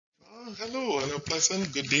Hello and a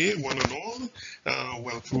pleasant good day, one and all.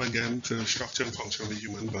 Welcome again to Structure and Function of the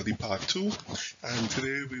Human Body Part 2. And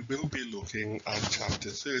today we will be looking at Chapter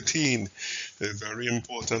 13, a very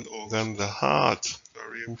important organ, the heart.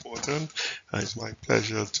 Very important. It's my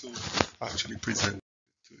pleasure to actually present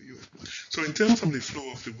it to you. So in terms of the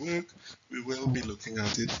flow of the work, we will be looking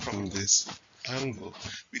at it from this angle.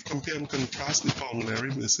 We compare and contrast the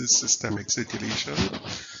pulmonary versus systemic circulation,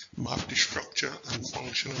 map the structure and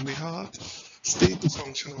function of the heart, state the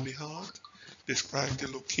function of the heart, describe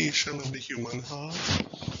the location of the human heart,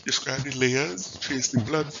 describe the layers, trace the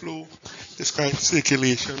blood flow, describe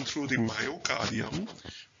circulation through the myocardium.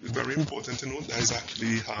 It's very important to note that is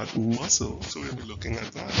actually heart muscle, so we'll be looking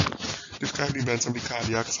at that. Describe the events of the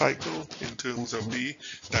cardiac cycle in terms of the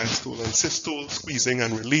diastole and systole, squeezing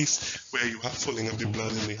and release, where you have filling of the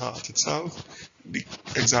blood in the heart itself.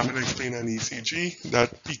 Examine and explain an ECG,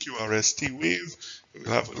 that PQRST wave.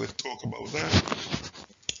 We'll have a talk about that.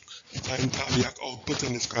 Define cardiac output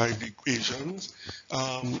and describe the equations,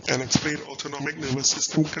 and explain autonomic nervous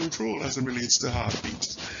system control as it relates to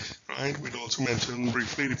heartbeats. Right? We'll also mention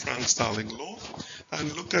briefly the Frank-Starling law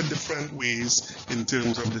and look at different ways in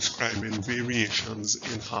terms of describing variations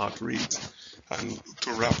in heart rate. And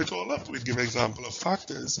to wrap it all up, we'll give an example of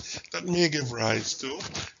factors that may give rise to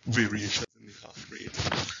variations in the heart rate.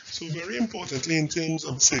 So very importantly, in terms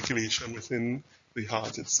of circulation within the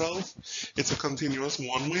heart itself, it's a continuous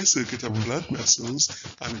one-way circuit of blood vessels,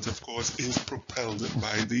 and it of course is propelled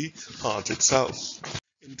by the heart itself.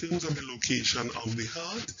 In terms of the location of the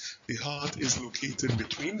heart is located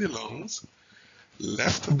between the lungs,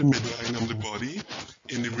 left of the midline of the body,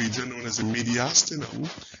 in the region known as the mediastinum,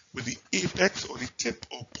 with the apex or the tip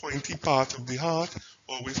or pointy part of the heart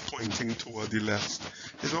always pointing toward the left.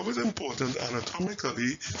 It's always important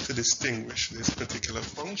anatomically to distinguish this particular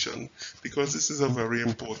function, because this is a very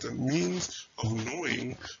important means of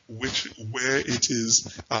knowing where it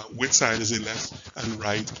is, which side is the left and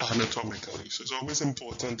right anatomically. So it's always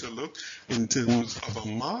important to look in terms of a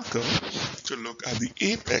marker, to look at the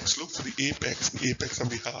apex. Look for the apex. The apex of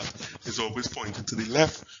the heart is always pointed to the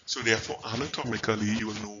left, so therefore anatomically you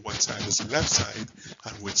will know what side is the left side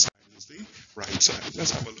and which side is the right side. Let's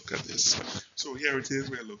have a look at this. So here it is,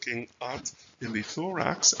 we're looking at in the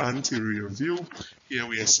thorax anterior view. Here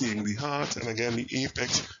we are seeing the heart, and again the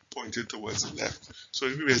apex pointed towards the left. So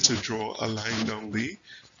if we were to draw a line down the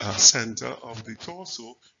center of the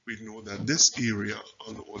torso, we know that this area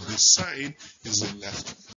or this side is the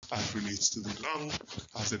left, as relates to the lung,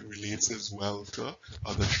 as it relates as well to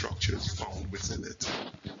other structures found within it.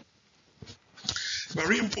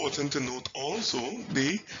 Very important to note also,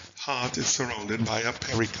 the heart is surrounded by a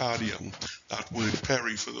pericardium. That word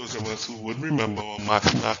peri, for those of us who would remember our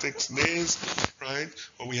mathematics days, right?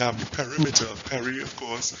 When we have the perimeter, peri of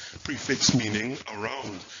course, prefix meaning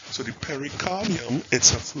around. So the pericardium,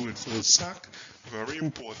 it's a fluid-filled sac. Very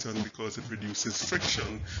important because it reduces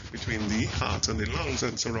friction between the heart and the lungs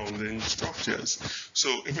and surrounding structures. So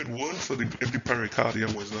if it weren't for if the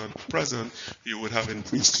pericardium was not present, you would have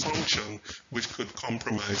increased function, which could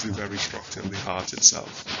compromise the very structure of the heart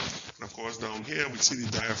itself. And of course, down here we see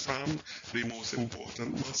the diaphragm, the most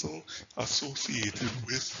important muscle associated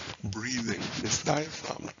with breathing, this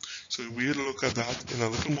diaphragm. So we'll look at that in a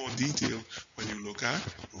little more detail when you look at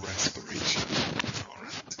respiration. All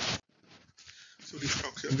right. So the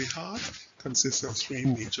structure of the heart consists of three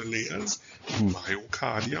major layers: the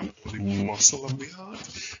myocardium, or the muscle of the heart,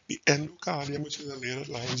 the endocardium, which is a layer that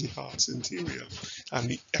lines the heart's interior, and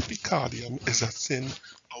the epicardium is a thin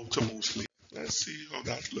outermost layer. Let's see how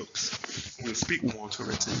that looks. We'll speak more to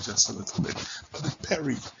it in just a little bit. But the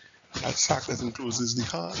peri, that sac that encloses the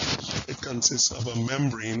heart, it consists of a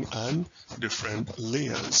membrane and different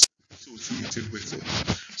layers associated with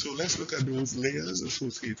it. So let's look at those layers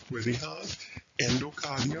associated with the heart.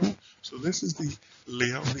 Endocardium, so this is the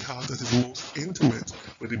layer of the heart that is most intimate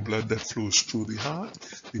with the blood that flows through the heart.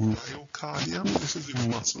 The myocardium, this is the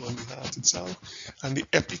muscle of the heart itself, and the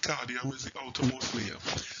epicardium is the outermost layer.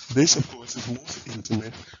 This, of course, is most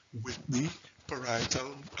intimate with the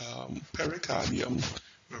parietal pericardium.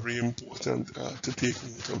 Very important to take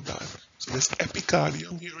note of that. So this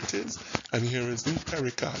epicardium, here it is, and here is the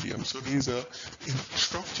pericardium. So these are in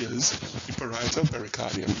structures. The parietal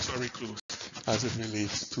pericardium is very close as it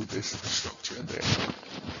relates to this structure there.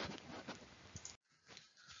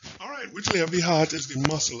 All right, which layer of the heart is the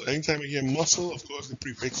muscle? Anytime you hear muscle, of course, the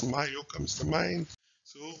prefix myo comes to mind.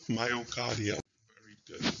 So myocardium, very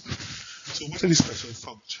good. So what are the special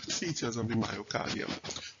features of the myocardium?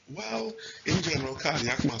 Well, in general,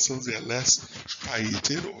 cardiac muscles, they are less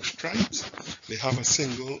striated or striped. They have a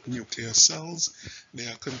single nucleus cells. They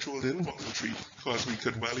are controlled involuntary because we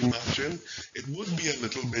could well imagine it would be a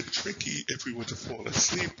little bit tricky if we were to fall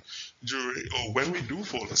asleep during, or when we do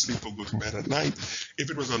fall asleep or go to bed at night. If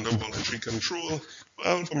it was under voluntary control,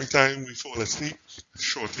 well, from the time we fall asleep,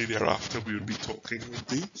 shortly thereafter we would be talking with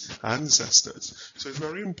the ancestors. So it's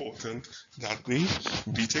very important that the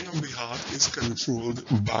beating of the heart is controlled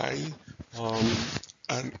by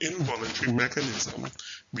an involuntary mechanism,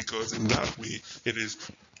 because in that way it is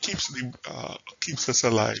keeps us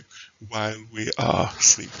alive while we are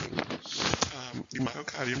sleeping. The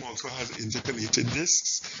myocardium also has intercalated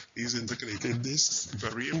discs. These intercalated discs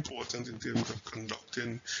very important in terms of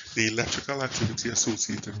conducting the electrical activity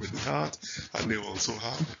associated with the heart, and they also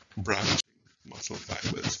have branching muscle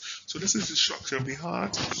fibers. So this is the structure of the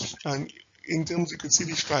heart, and in terms, you can see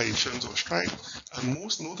the striations or stripe, and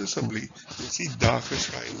most noticeably, you see darker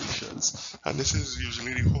striations. And this is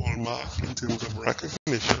usually the hallmark in terms of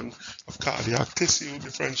recognition of cardiac tissue,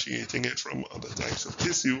 differentiating it from other types of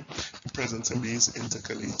tissue, the presence of these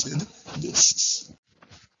intercalated discs.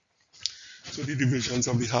 So the divisions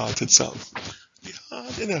of the heart itself. The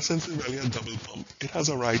heart, in essence, is really a double pump. It has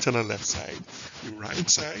a right and a left side. The right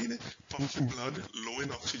side pumps the blood low in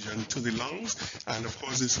oxygen to the lungs, and of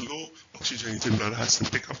course this low oxygenated blood has to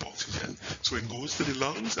pick up oxygen. So it goes to the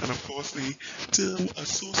lungs, and of course the term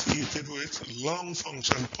associated with lung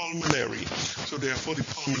function, pulmonary. So therefore the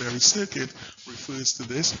pulmonary circuit refers to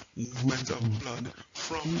this movement of blood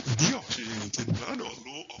from deoxygenated blood or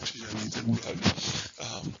low oxygenated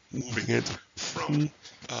blood, moving it from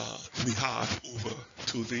the heart over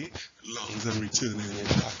to the lungs and returning it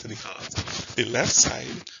back to the heart. The left side,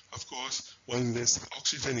 of course, when this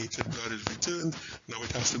oxygenated blood is returned, now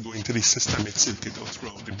it has to go into the systemic circuit or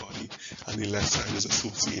throughout the body, and the left side is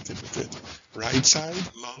associated with it. Right side,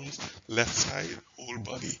 lungs; left side, whole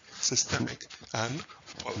body, systemic and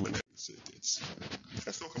pulmonary circuits.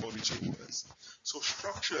 Let's talk about the chambers. So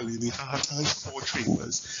structurally, the heart has 4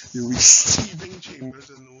 chambers. The receiving chambers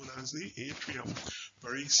are known as the atrium,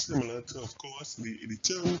 very similar to, of course, the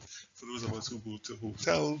term for those of us who go to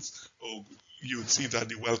hotels, or you would see that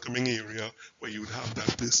the welcoming area where you would have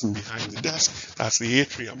that person behind the desk, that's the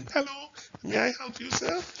atrium. Hello, may I help you,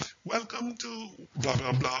 sir? Welcome to blah,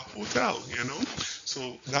 blah, blah hotel, you know.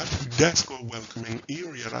 So that desk or welcoming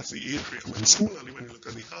area, that's the atrium. And similarly, when you look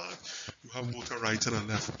at the heart, you have both a right and a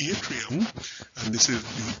left atrium, and this is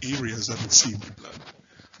the areas that receive the blood.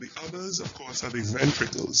 The others, of course, are the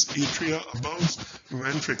ventricles. Atria above,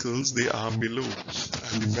 ventricles, they are below.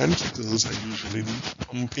 And the ventricles are usually the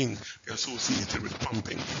pumping. They're associated with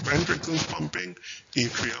pumping. Ventricles pumping,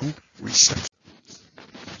 atrium reception.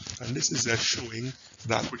 And this is just showing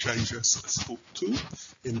that which I just spoke to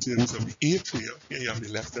in terms of the atria. Here you have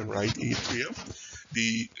the left and right atria.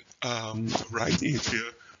 The right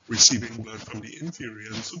atria receiving blood from the inferior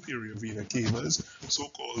and superior vena cavas,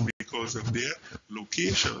 so-called because of their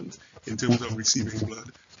locations in terms of receiving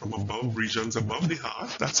blood from above, regions above the heart,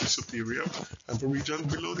 that's the superior, and for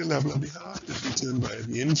regions below the level of the heart is returned by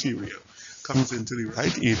the inferior. Comes into the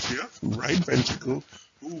right atria, right ventricle,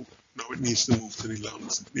 now it needs to move to the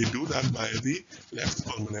lungs. They do that via the left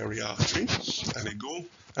pulmonary artery, and they go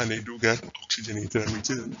and they do get oxygenated and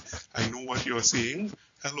returned. I know what you're saying.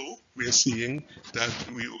 Hello, we are seeing that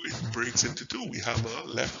it breaks into 2. We have a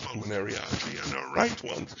left pulmonary artery and a right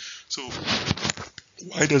one. So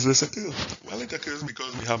why does this occur? Well, it occurs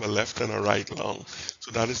because we have a left and a right lung.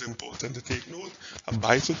 So that is important to take note. A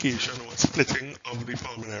bifurcation or splitting of the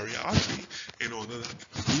pulmonary artery in order that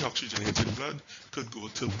the oxygenated blood could go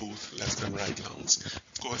to both left and right lungs.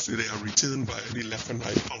 Of course, they are returned via the left and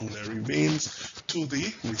right pulmonary veins to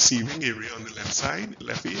the receiving area on the left side,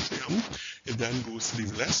 left atrium. It then goes to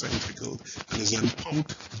the left ventricle and is then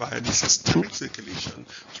pumped via the systemic circulation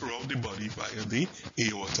throughout the body via the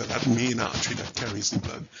aorta, that main artery that carries the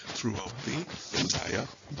blood throughout the entire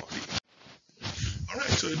body. Alright,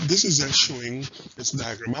 so this is just showing, it's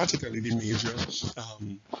diagrammatically the major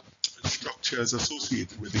structures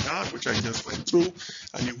associated with the heart, which I just went through,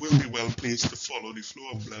 and you will be well placed to follow the flow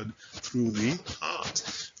of blood through the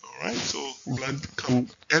heart. Alright, so blood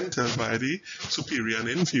enters by the superior and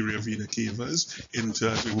inferior vena cavas into,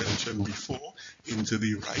 as we mentioned before, into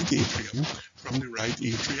the right atrium. From the right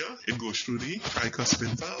atria, it goes through the tricuspid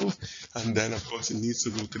valve, and then of course it needs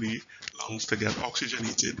to go to the lungs to get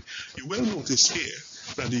oxygenated. You will notice here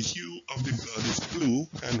that the hue of the blood is blue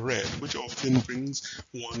and red, which often brings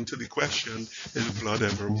one to the question, is blood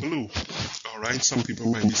ever blue? right, some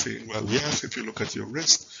people might be saying, well, yes, if you look at your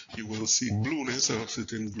wrist, you will see blueness or a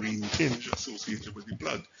certain green tinge associated with the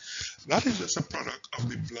blood. That is just a product of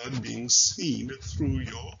the blood being seen through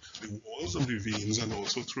the walls of the veins and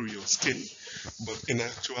also through your skin. But in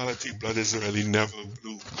actuality, blood is really never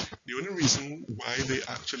blue. The only reason why they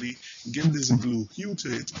actually give this blue hue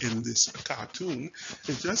to it in this cartoon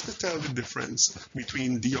is just to tell the difference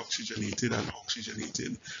between deoxygenated and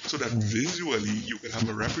oxygenated, so that visually you can have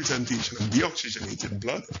a representation of deoxygenated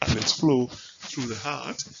blood and its flow through the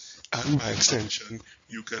heart, and by extension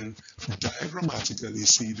you can diagrammatically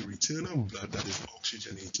see the return of blood that is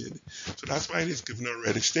oxygenated. So that's why it is given a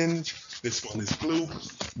reddish tinge. This one is blue,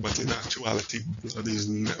 but in actuality blood is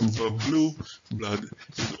never blue. Blood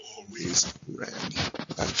is always red,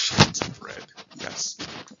 and shades of red. Yes.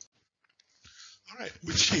 All right,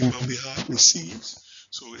 which chamber of the heart receives?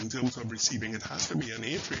 So in terms of receiving, it has to be an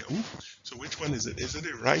atrium. So which one is it? Is it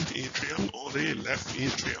the right atrium or the left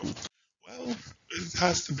atrium? Well, it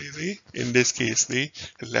has to be in this case, the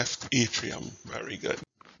left atrium. Very good.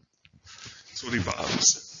 So the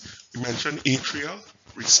valves. We mentioned atria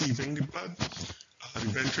receiving the blood. The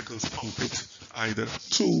ventricles pump it either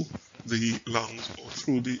to the lungs or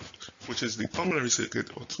through which is the pulmonary circuit,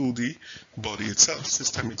 or through the body itself,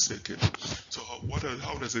 systemic circuit. So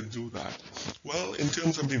how does it do that? Well, in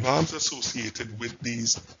terms of the valves associated with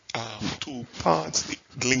these two parts,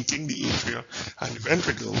 linking the atria and the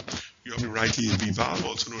ventricle, you have the right AV valve,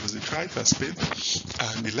 also known as the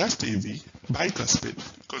tricuspid, and the left AV bicuspid.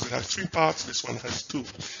 Because it has three parts, this one has two,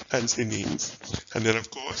 hence the names. And then, of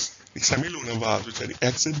course, the semilunar valves, which are the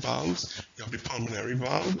exit valves. You have the pulmonary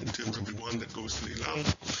valve in terms of the one that goes to the lung,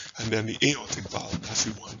 and then the aortic valve, that's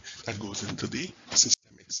the one that goes into the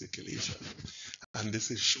systemic circulation. And this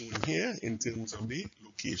is shown here in terms of the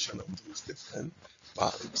location of those different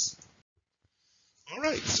valves. All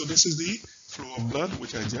right, so this is the flow of blood,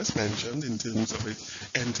 which I just mentioned, in terms of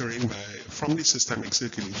it entering from the systemic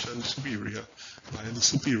circulation superior via the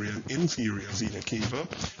superior and inferior vena cava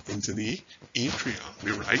into the atria,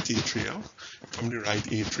 the right atria. From the right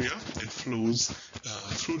atria, it flows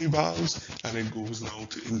through the valves, and it goes now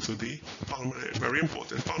into the pulmonary, very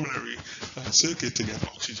important pulmonary circuit to get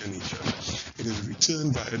oxygenation. It is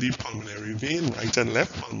returned via the pulmonary vein, right and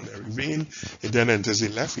left pulmonary vein. It then enters the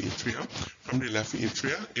left atria. From the left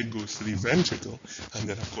atria, it goes to the ventricle, and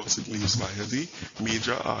then of course it leaves via the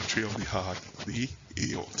major artery of the heart, the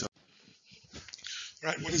aorta.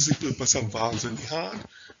 Right, what is the purpose of valves in the heart?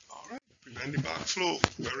 All right, prevent the backflow,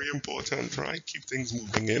 very important, right? Keep things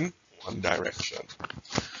moving in one direction.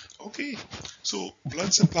 Okay, so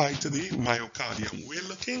blood supply to the myocardium.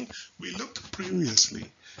 We looked previously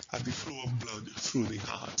at the flow of blood through the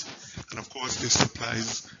heart. And of course, this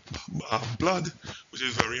supplies blood, which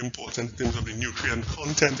is very important in terms of the nutrient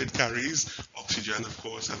content it carries, oxygen, of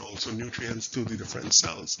course, and also nutrients to the different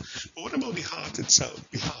cells. But what about the heart itself,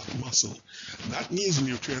 the heart muscle? That needs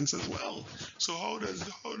nutrients as well. So how does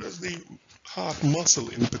the heart muscle,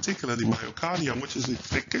 in particular the myocardium, which is the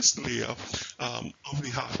thickest layer of the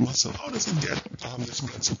heart muscle, how does it get this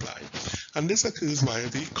blood supply? And this occurs via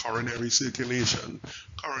the coronary circulation.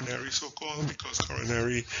 Coronary, so-called, because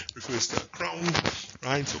coronary refers to a crown,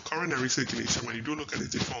 right? So coronary circulation, when you do look at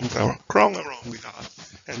it, it forms a crown around the heart,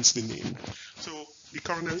 hence the name. So the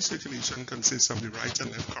coronary circulation consists of the right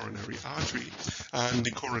and left coronary artery and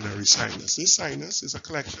the coronary sinus. This sinus is a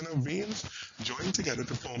collection of veins joined together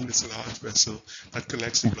to form this large vessel that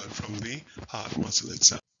collects the blood from the heart muscle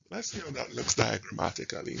itself. Let's see how that looks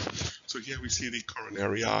diagrammatically. So here we see the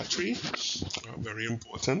coronary artery, very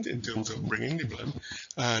important in terms of bringing the blood,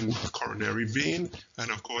 and coronary vein,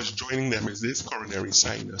 and of course joining them is this coronary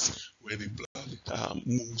sinus, where the blood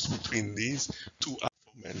moves between these two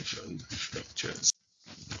aforementioned structures.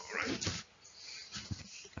 All right.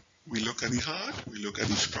 We look at the heart, we look at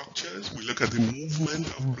the structures, we look at the movement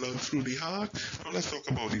of blood through the heart. Now let's talk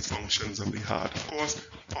about the functions of the heart. Of course,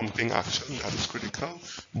 pumping action, that is critical,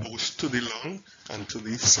 both to the lung and to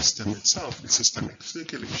the system itself, the systemic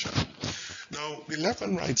circulation. Now, the left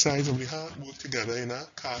and right sides of the heart work together in a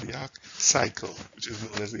cardiac cycle, which is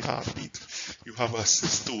known as the heartbeat. You have a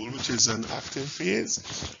systole, which is an active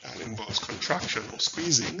phase and involves contraction or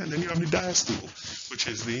squeezing, and then you have the diastole, which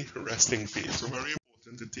is the resting phase. So very important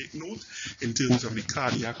to take note in terms of the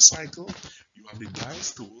cardiac cycle. You have the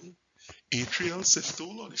diastole, atrial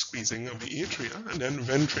systole, or the squeezing of the atria, and then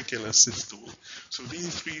ventricular systole. So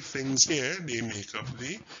these three things here, they make up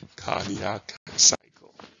the cardiac cycle.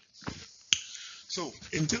 So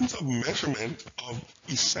in terms of measurement of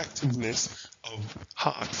effectiveness of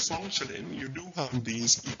heart functioning, you do have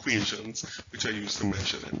these equations which are used to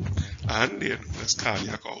measure them. And they're known as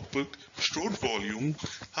cardiac output, stroke volume,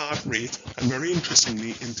 heart rate, and very interestingly,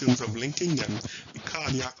 in terms of linking them, the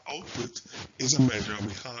cardiac output is a measure of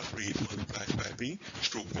the heart rate multiplied by the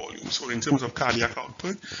stroke volume. So in terms of cardiac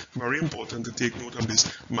output, very important to take note of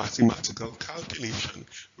this mathematical calculation,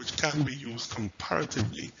 which can be used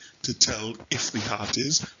comparatively to tell if the heart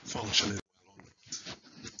is functioning well or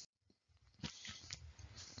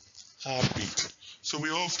not. Heartbeat. So we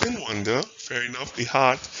often wonder, fair enough, the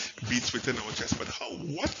heart beats within our chest, but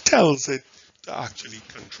what tells it to actually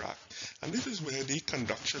contract? And this is where the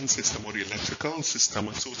conduction system or the electrical system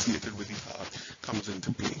associated with the heart comes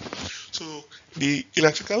into play. So the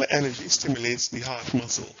electrical energy stimulates the heart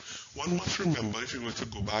muscle. One must remember, if you were to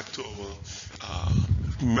go back to our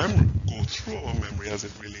memory, go through our memory as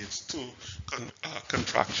it relates to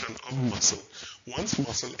contraction of muscle. Once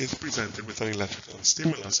muscle is presented with an electrical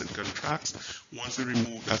stimulus, it contracts. Once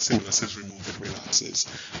that stimulus is removed, it relaxes.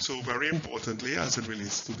 So very importantly, as it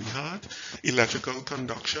relates to the heart, electrical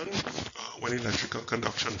conduction, when electrical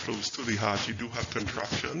conduction flows to the heart, you do have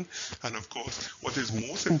contraction. And of course, what is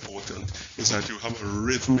most important is that you have a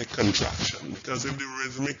rhythmic contraction. Because if the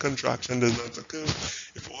rhythmic contraction does not occur,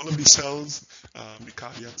 if all of the cells, the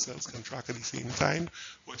cardiac cells contract at the same time,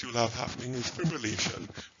 what you'll have happening is fibrillation,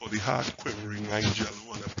 or the heart quivering like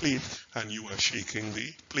jello on a plate, and you are shaking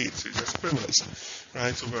the plate, so it just quivers,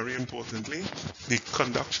 right? So very importantly, the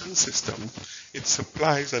conduction system, it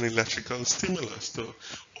supplies an electrical stimulus to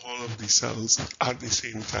all of the cells at the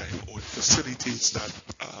same time, or it facilitates that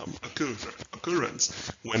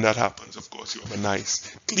occurrence. When that happens, of course, you have a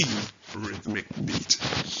nice, clean, rhythmic beat.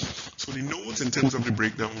 So the nodes, in terms of the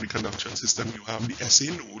breakdown of the conduction system, you have the SA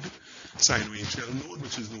node, sinoatrial node,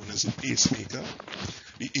 which is known as the pacemaker,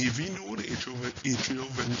 the AV node,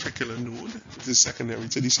 atrioventricular node, which is secondary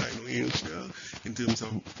to the sinoatrial in terms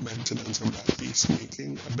of maintenance of that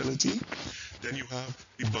pacemaking ability. Then you have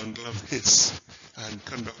the bundle of His and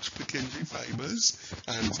conduct Purkinje fibers,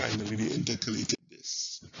 and finally the intercalated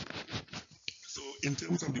discs. So in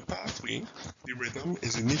terms of the pathway, the rhythm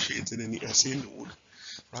is initiated in the SA node,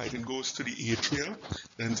 right? It goes to the atria,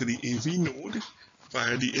 then to the AV node,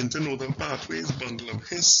 via the internodal pathways, bundle of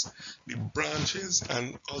His, the branches,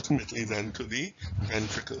 and ultimately then to the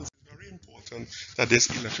ventricles. It's very important that this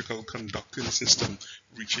electrical conducting system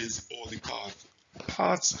reaches all the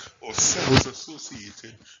parts or cells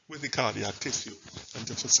associated with the cardiac tissue. And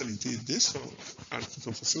to facilitate this,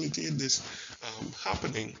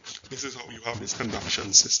 happening, this is how you have this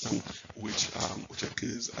conduction system, which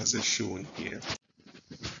occurs as is shown here.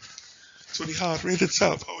 So the heart rate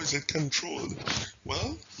itself, how is it controlled?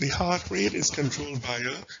 Well, the heart rate is controlled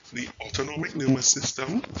via the autonomic nervous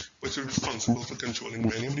system, which is responsible for controlling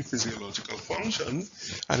many of the physiological functions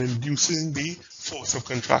and inducing the force of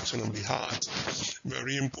contraction of the heart.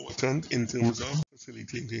 Very important in terms of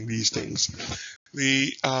facilitating these things.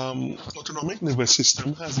 The autonomic nervous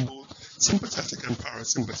system has both sympathetic and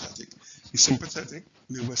parasympathetic. The sympathetic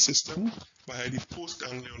nervous system via the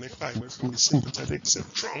postganglionic fibers from the sympathetic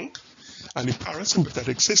trunk, and the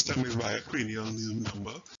parasympathetic system is via cranial nerve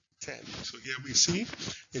number 10. So here we see,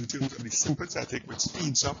 in terms of the sympathetic, which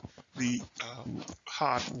speeds up the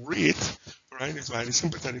heart rate, right, is via the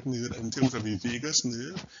sympathetic nerve. In terms of the vagus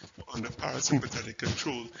nerve, under parasympathetic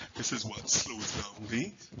control, this is what slows down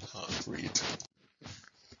the heart rate.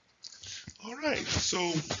 All right, so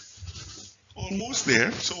almost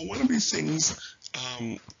there. So one of these things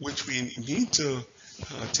which we need to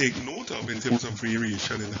take note of in terms of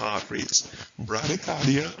variation in heart rates,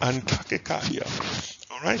 bradycardia and tachycardia.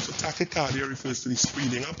 All right, so tachycardia refers to the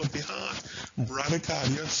speeding up of the heart,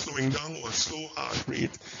 bradycardia, slowing down or slow heart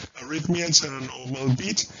rate, arrhythmia is a normal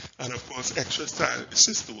beat, and of course extrastyle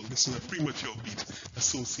systole, this is a premature beat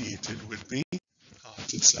associated with the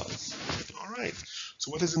heart itself. All right, so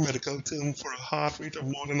what is the medical term for a heart rate of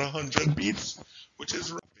more than 100 beats, which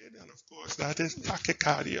is rapid, and of course that is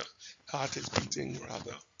tachycardia. Heart is beating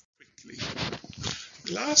rather quickly.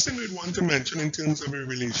 The last thing we'd want to mention in terms of a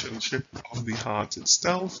relationship of the heart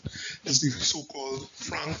itself is the so-called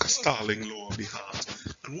Frank-Starling law of the heart.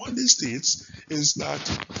 And what this states is that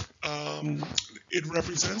it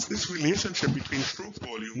represents this relationship between stroke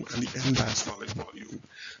volume and the end diastolic volume.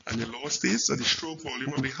 And the law states that the stroke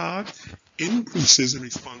volume of the heart increases in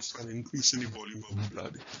response to an increase in the volume of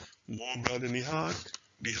blood. More blood in the heart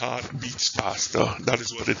beats faster. That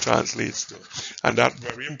is what it translates to. And that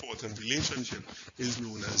very important relationship is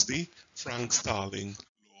known as the Frank-Starling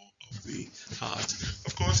law of the heart.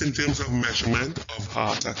 Of course, in terms of measurement of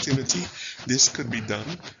heart activity, this could be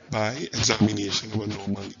done by examination of a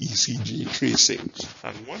normal ECG tracing.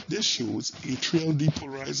 And what this shows, atrial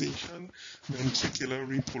depolarization, ventricular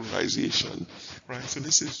repolarization, right? So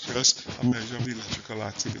this is just a measure of electrical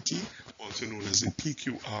activity, also known as the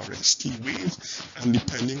PQRST wave, and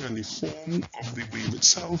depending on the form of the wave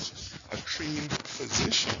itself, a trained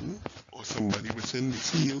physician or somebody within the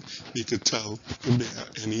field, they could tell if there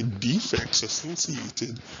are any defects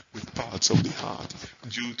associated with parts of the heart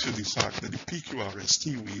due to the fact that the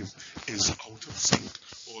PQRST wave is out of sync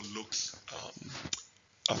or looks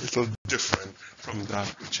a little different from that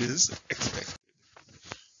which is expected.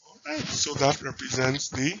 Alright, so that represents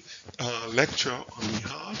the lecture on the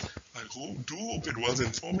heart. I do hope it was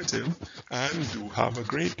informative, and do have a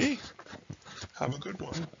great day. Have a good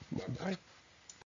one. Bye-bye.